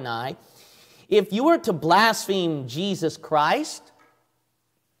cannot deny, if you were to blaspheme Jesus Christ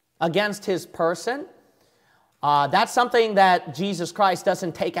against his person, that's something that Jesus Christ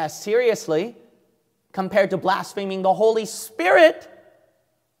doesn't take as seriously compared to blaspheming the Holy Spirit,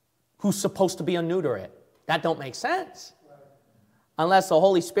 who's supposed to be a neuterate. That don't make sense. Unless the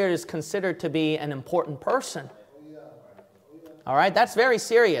Holy Spirit is considered to be an important person. All right, that's very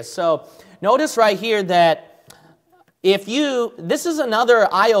serious. So notice right here that this is another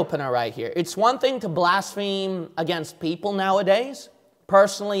eye-opener right here. It's one thing to blaspheme against people nowadays,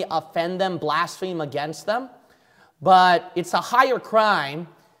 personally offend them, blaspheme against them, but it's a higher crime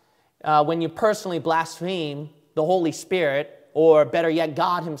when you personally blaspheme the Holy Spirit, or better yet,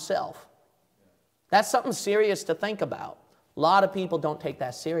 God himself. That's something serious to think about. A lot of people don't take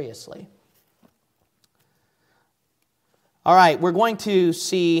that seriously. All right, we're going to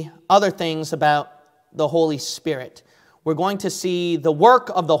see other things about the Holy Spirit. We're going to see the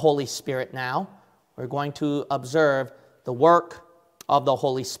work of the Holy Spirit now. We're going to observe the work of the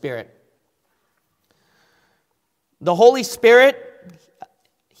Holy Spirit. The Holy Spirit,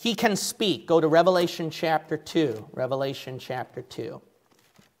 he can speak. Go to Revelation chapter 2. Revelation chapter 2.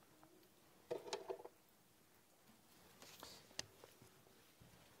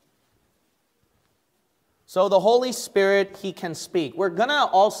 So the Holy Spirit, he can speak. We're going to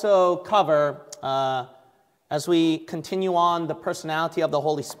also cover, as we continue on, the personality of the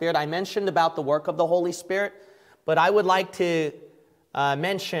Holy Spirit. I mentioned about the work of the Holy Spirit, but I would like to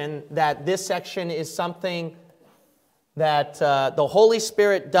mention that this section is something that the Holy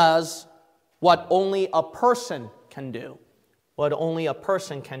Spirit does what only a person can do. what only a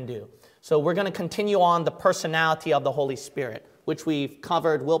person can do. So we're going to continue on the personality of the Holy Spirit, which we've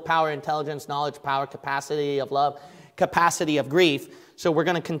covered: willpower, intelligence, knowledge, power, capacity of love, capacity of grief. So we're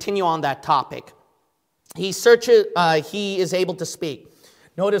going to continue on that topic. He searches, he is able to speak.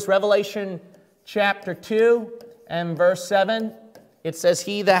 Notice Revelation chapter 2 and verse 7. It says,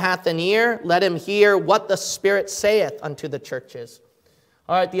 "He that hath an ear, let him hear what the Spirit saith unto the churches."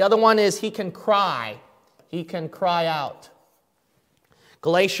 All right, the other one is he can cry. He can cry out.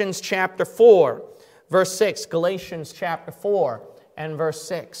 Galatians chapter 4, verse 6. Galatians chapter 4 and verse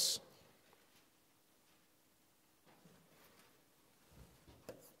 6.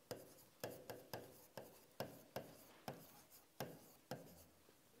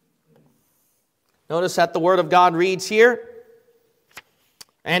 Notice that the Word of God reads here,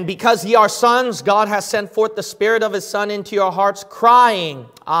 "And because ye are sons, God hath sent forth the Spirit of His Son into your hearts, crying,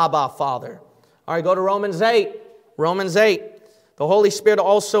 Abba, Father." All right, go to Romans 8. Romans 8. The Holy Spirit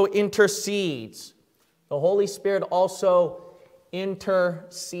also intercedes. The Holy Spirit also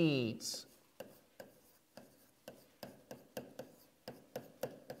intercedes.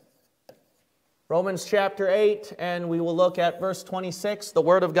 Romans chapter 8, and we will look at verse 26. The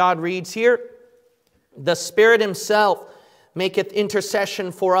Word of God reads here, "The Spirit Himself maketh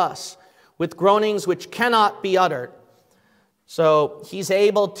intercession for us, with groanings which cannot be uttered." So He's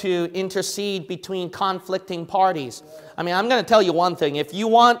able to intercede between conflicting parties. I mean, I'm going to tell you one thing. If you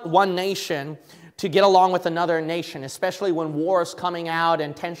want one nation to get along with another nation, especially when war is coming out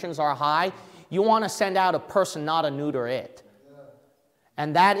and tensions are high, you want to send out a person, not a neuter it.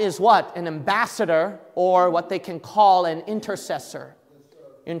 And that is what? An ambassador, or what they can call an intercessor.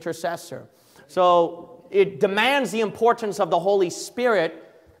 Intercessor. So it demands the importance of the Holy Spirit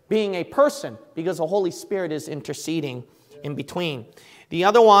being a person, because the Holy Spirit is interceding in between. The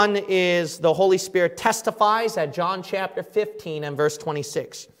other one is the Holy Spirit testifies at John chapter 15 and verse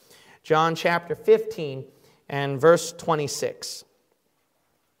 26. John chapter 15 and verse 26.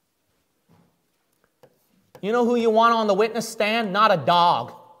 You know who you want on the witness stand? Not a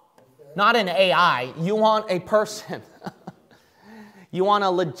dog, not an AI. You want a person. You want a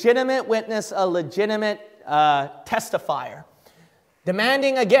legitimate witness, a legitimate testifier.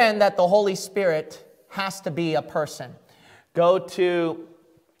 Demanding again that the Holy Spirit has to be a person. Go to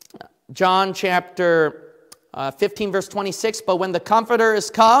John chapter 15 verse 26. "But when the Comforter is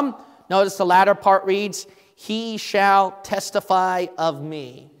come," notice the latter part reads, "He shall testify of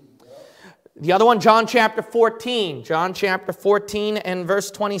me." The other one, John chapter 14. John chapter 14 and verse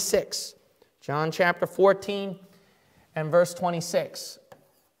 26. John chapter 14 and verse 26.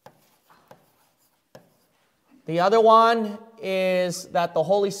 The other one is that the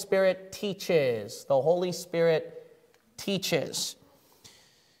Holy Spirit teaches. The Holy Spirit teaches.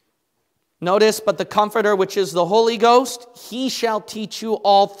 Notice, "But the Comforter, which is the Holy Ghost, He shall teach you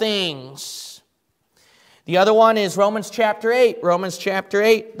all things." The other one is Romans chapter 8. Romans chapter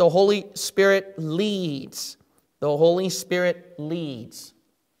 8, the Holy Spirit leads. The Holy Spirit leads.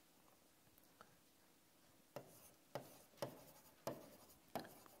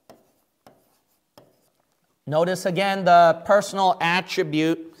 Notice again the personal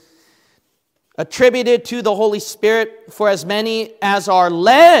attribute attributed to the Holy Spirit: "For as many as are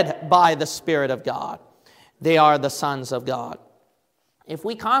led by the Spirit of God, they are the sons of God." If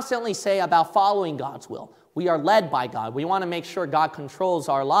we constantly say about following God's will, we are led by God, we want to make sure God controls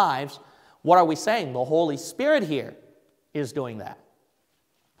our lives, what are we saying? The Holy Spirit here is doing that.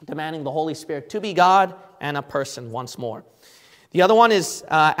 Demanding the Holy Spirit to be God and a person once more. The other one is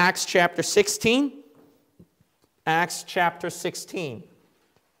Acts chapter 16. Acts chapter 16.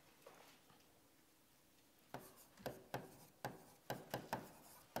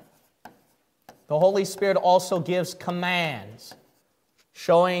 The Holy Spirit also gives commands,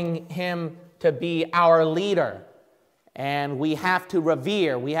 showing Him to be our leader. And we have to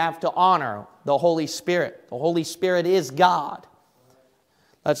revere, we have to honor the Holy Spirit. The Holy Spirit is God.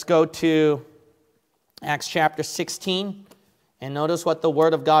 Let's go to Acts chapter 16, and notice what the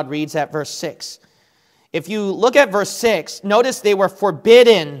Word of God reads at verse 6. If you look at verse 6, notice they were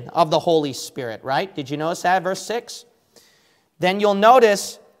forbidden of the Holy Spirit, right? Did you notice that at verse 6? Then you'll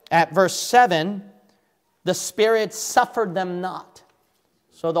notice at verse 7, the Spirit suffered them not.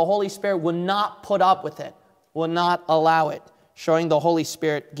 So the Holy Spirit would not put up with it, will not allow it, showing the Holy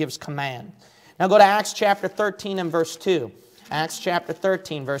Spirit gives command. Now go to Acts chapter 13 and verse 2. Acts chapter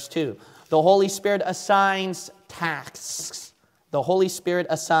 13, verse 2. The Holy Spirit assigns tasks. The Holy Spirit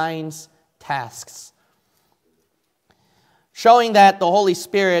assigns tasks. Showing that the Holy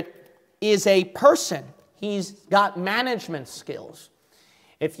Spirit is a person. He's got management skills.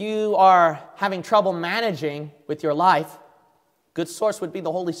 If you are having trouble managing with your life, Good source would be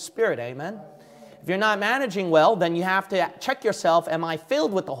the Holy Spirit, amen? If you're not managing well, then you have to check yourself, am I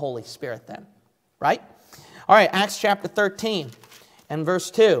filled with the Holy Spirit then? Right? All right, Acts chapter 13 and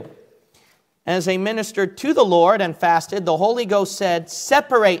verse 2. As they ministered to the Lord and fasted, the Holy Ghost said,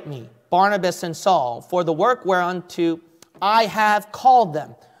 separate me, Barnabas and Saul, for the work whereunto I have called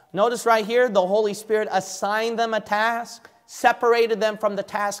them. Notice right here, the Holy Spirit assigned them a task, separated them from the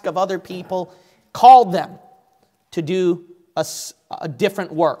task of other people, called them to do a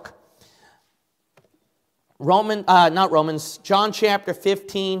different work. John chapter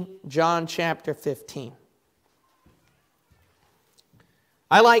 15. John chapter 15.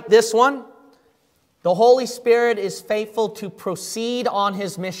 I like this one. The Holy Spirit is faithful to proceed on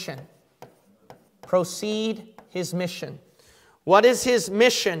His mission. Proceed His mission. What is His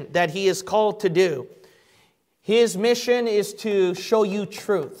mission that He is called to do? His mission is to show you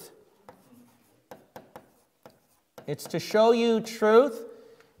truth. It's to show you truth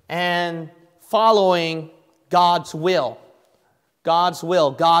and following God's will. God's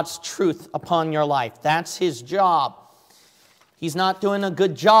will, God's truth upon your life. That's His job. He's not doing a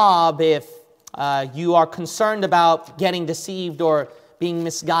good job if you are concerned about getting deceived or being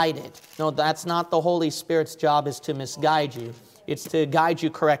misguided. No, that's not the Holy Spirit's job, is to misguide you. It's to guide you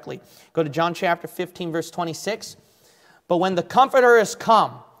correctly. Go to John chapter 15, verse 26. But when the Comforter is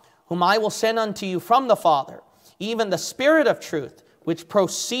come, whom I will send unto you from the Father, even the Spirit of truth, which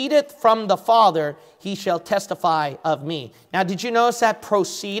proceedeth from the Father, He shall testify of me. Now, did you notice that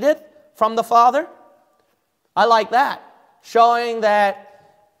proceedeth from the Father? I like that. Showing that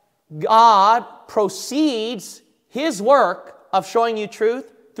God proceeds His work of showing you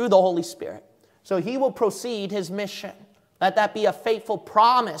truth through the Holy Spirit. So He will proceed His mission. Let that be a faithful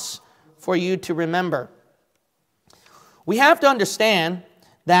promise for you to remember. We have to understand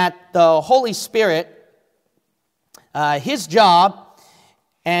that the Holy Spirit, His job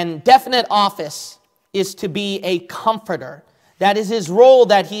and definite office is to be a comforter. That is His role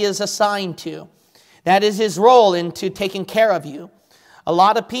that He is assigned to. That is His role into taking care of you. A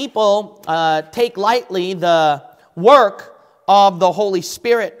lot of people take lightly the work of the Holy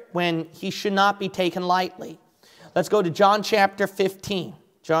Spirit when He should not be taken lightly. Let's go to John chapter 15.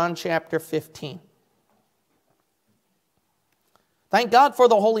 John chapter 15. Thank God for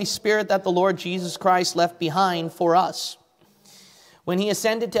the Holy Spirit that the Lord Jesus Christ left behind for us. When He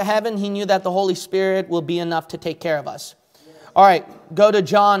ascended to heaven, He knew that the Holy Spirit will be enough to take care of us. All right, go to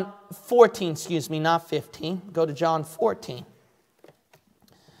John 14, not 15. Go to John 14.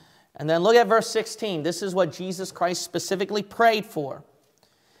 And then look at verse 16. This is what Jesus Christ specifically prayed for.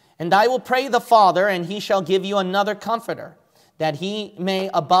 And I will pray the Father, and He shall give you another Comforter, that He may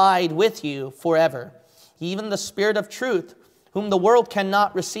abide with you forever. Even the Spirit of truth, whom the world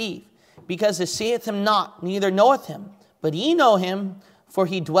cannot receive, because it seeth Him not, neither knoweth Him. But ye know Him, for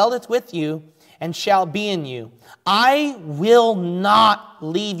He dwelleth with you, and shall be in you. I will not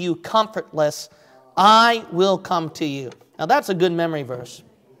leave you comfortless. I will come to you. Now that's a good memory verse.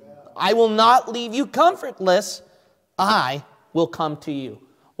 I will not leave you comfortless. I will come to you.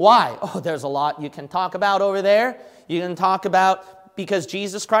 Why? Oh, there's a lot you can talk about over there. You can talk about because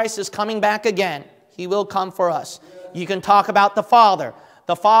Jesus Christ is coming back again. He will come for us. You can talk about the Father.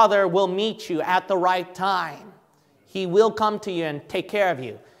 The Father will meet you at the right time. He will come to you and take care of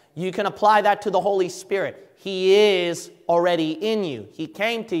you. You can apply that to the Holy Spirit. He is already in you. He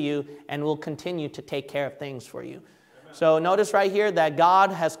came to you and will continue to take care of things for you. Amen. So notice right here that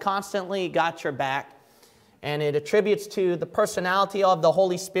God has constantly got your back, and it attributes to the personality of the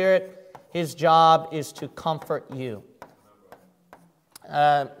Holy Spirit. His job is to comfort you.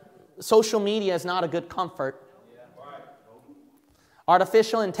 Social media is not a good comfort.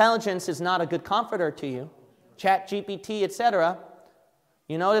 Artificial intelligence is not a good comforter to you. ChatGPT, etc.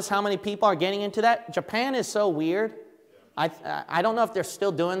 You notice how many people are getting into that? Japan is so weird. I don't know if they're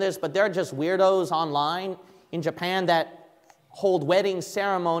still doing this, but there are just weirdos online in Japan that hold wedding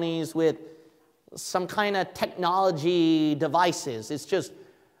ceremonies with some kind of technology devices. It's just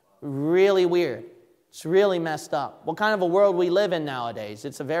really weird. It's really messed up. What kind of a world we live in nowadays?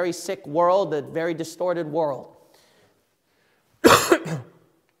 It's a very sick world, a very distorted world.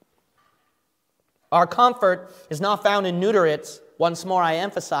 Our comfort is not found in neuterics. Once more, I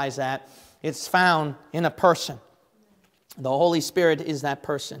emphasize that. It's found in a person. The Holy Spirit is that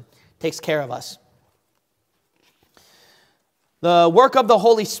person. Takes care of us. The work of the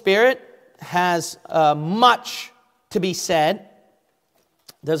Holy Spirit has much to be said.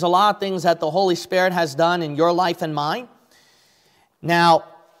 There's a lot of things that the Holy Spirit has done in your life and mine. Now,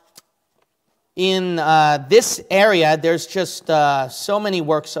 in this area, there's just so many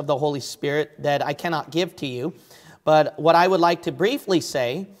works of the Holy Spirit that I cannot give to you. But what I would like to briefly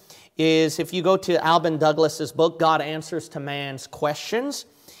say is, if you go to Alvin Douglas's book, God Answers to Man's Questions,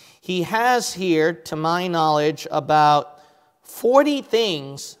 he has here, to my knowledge, about 40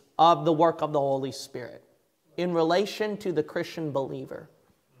 things of the work of the Holy Spirit in relation to the Christian believer.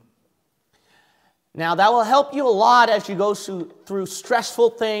 Now, that will help you a lot as you go through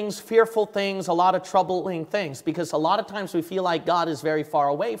stressful things, fearful things, a lot of troubling things, because a lot of times we feel like God is very far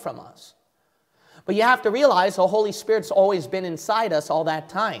away from us. But you have to realize the Holy Spirit's always been inside us all that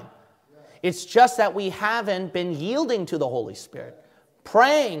time. It's just that we haven't been yielding to the Holy Spirit,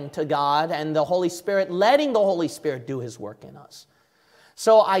 praying to God and the Holy Spirit, letting the Holy Spirit do His work in us.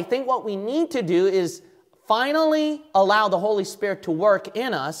 So I think what we need to do is finally allow the Holy Spirit to work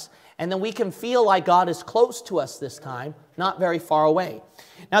in us, and then we can feel like God is close to us this time, not very far away.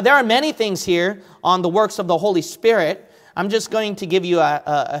 Now, there are many things here on the works of the Holy Spirit. I'm just going to give you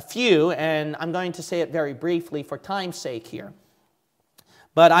a few, and I'm going to say it very briefly for time's sake here.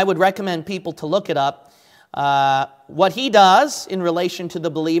 But I would recommend people to look it up. What He does in relation to the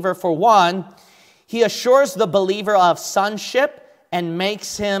believer, for one, He assures the believer of sonship and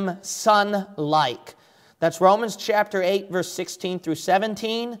makes him son-like. That's Romans chapter 8, verse 16 through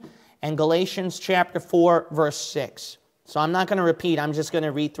 17, and Galatians chapter 4, verse 6. So I'm not going to repeat. I'm just going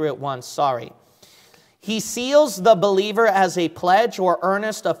to read through it once. Sorry. He seals the believer as a pledge or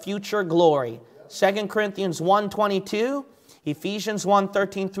earnest of future glory. 2 Corinthians 1:22, Ephesians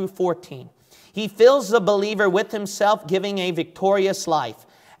 1:13 through 14. He fills the believer with Himself, giving a victorious life.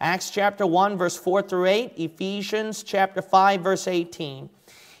 Acts chapter 1, verse 4 through 8, Ephesians chapter 5, verse 18.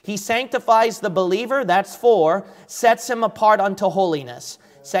 He sanctifies the believer, that's 4, sets him apart unto holiness.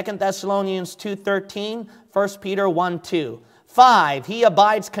 2 Thessalonians 2:13, 1 Peter 1:2. 5, He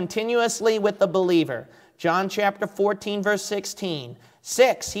abides continuously with the believer. John chapter 14, verse 16.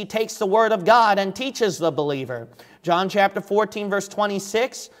 6, He takes the word of God and teaches the believer. John chapter 14, verse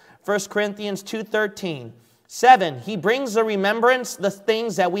 26, 1 Corinthians 2:13. 7, He brings to remembrance the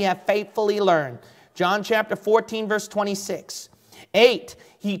things that we have faithfully learned. John chapter 14, verse 26. 8,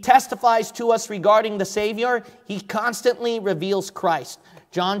 He testifies to us regarding the Savior. He constantly reveals Christ.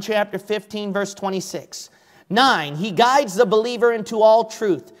 John chapter 15, verse 26. 9, He guides the believer into all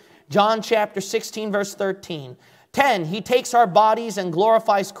truth. John chapter 16, verse 13. 10, He takes our bodies and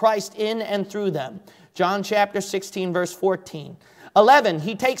glorifies Christ in and through them. John chapter 16, verse 14. 11,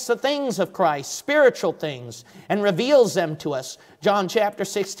 He takes the things of Christ, spiritual things, and reveals them to us. John chapter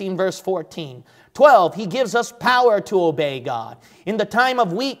 16, verse 14. 12, He gives us power to obey God in the time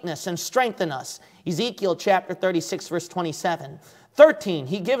of weakness and strengthen us. Ezekiel chapter 36, verse 27. 13,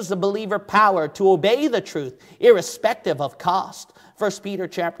 He gives the believer power to obey the truth, irrespective of cost. 1 Peter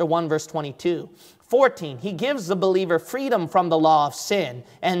chapter 1, verse 22. 14, He gives the believer freedom from the law of sin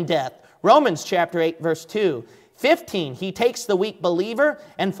and death. Romans chapter 8, verse 2. 15, He takes the weak believer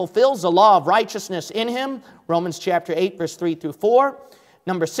and fulfills the law of righteousness in him. Romans chapter 8, verse 3 through 4.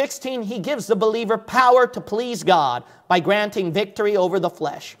 Number 16, He gives the believer power to please God by granting victory over the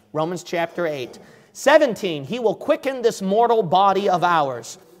flesh. Romans chapter 8. 17, He will quicken this mortal body of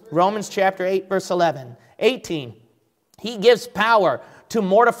ours. Romans chapter 8, verse 11. 18, He gives power to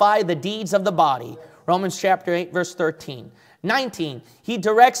mortify the deeds of the body. Romans chapter 8, verse 13. 19, He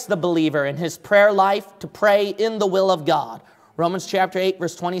directs the believer in his prayer life to pray in the will of God. Romans chapter 8,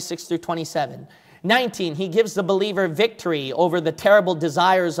 verse 26 through 27. 19, He gives the believer victory over the terrible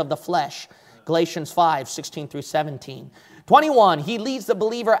desires of the flesh. Galatians 5, 16 through 17. 21, He leads the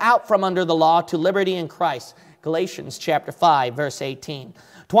believer out from under the law to liberty in Christ. Galatians chapter 5, verse 18.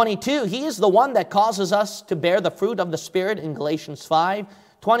 22, He is the one that causes us to bear the fruit of the Spirit in Galatians 5,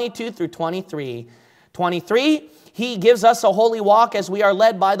 22 through 23. 23, He gives us a holy walk as we are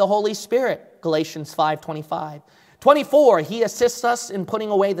led by the Holy Spirit. Galatians 5:25. 24, He assists us in putting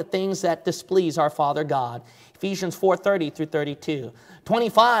away the things that displease our Father God. Ephesians 4:30 through 32.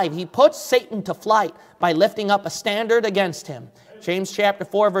 25, He puts Satan to flight by lifting up a standard against him. James chapter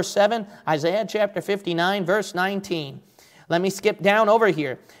 4, verse 7. Isaiah chapter 59, verse 19. Let me skip down over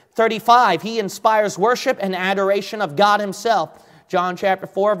here. 35, He inspires worship and adoration of God Himself. John chapter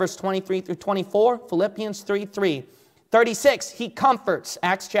 4, verse 23 through 24. Philippians 3:3. 36, He comforts.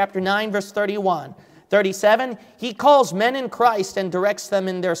 Acts chapter 9, verse 31. 37, He calls men in Christ and directs them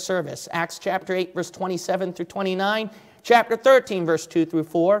in their service. Acts chapter 8, verse 27 through 29. Chapter 13, verse 2 through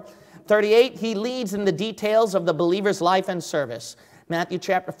 4. 38, He leads in the details of the believer's life and service. Matthew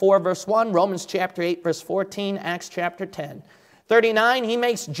chapter 4, verse 1. Romans chapter 8, verse 14. Acts chapter 10. 39, He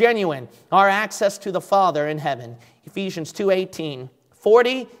makes genuine our access to the Father in heaven. Ephesians 2:18.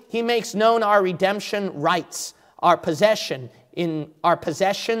 40, He makes known our redemption rights, our possessions in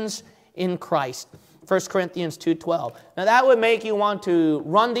Christ. 1 Corinthians 2:12. Now that would make you want to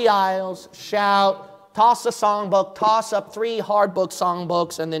run the aisles, shout, toss the songbook, toss up 3 hard book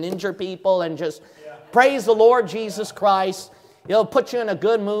songbooks, and then injure people and just praise the Lord Jesus Christ. It'll put you in a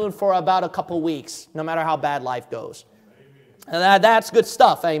good mood for about a couple weeks, no matter how bad life goes. That's good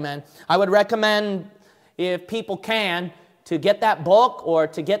stuff, amen. I would recommend, if people can, to get that book or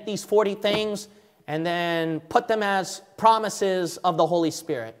to get these 40 things and then put them as promises of the Holy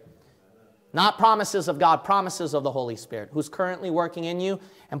Spirit. Not promises of God, promises of the Holy Spirit, who's currently working in you.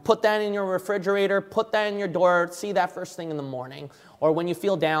 And put that in your refrigerator, put that in your door, see that first thing in the morning, or when you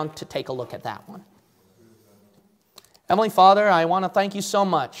feel down, to take a look at that one. Heavenly Father, I want to thank you so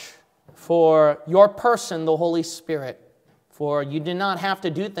much for your person, the Holy Spirit. For you did not have to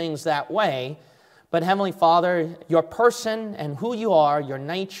do things that way. But Heavenly Father, your person and who you are, your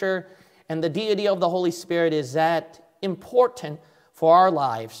nature, and the deity of the Holy Spirit is that important for our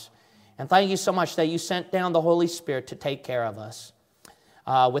lives. And thank you so much that you sent down the Holy Spirit to take care of us.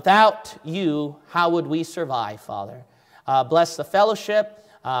 Without you, how would we survive, Father? Bless the fellowship,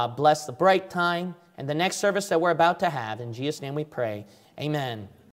 bless the break time, and the next service that we're about to have. In Jesus' name we pray. Amen.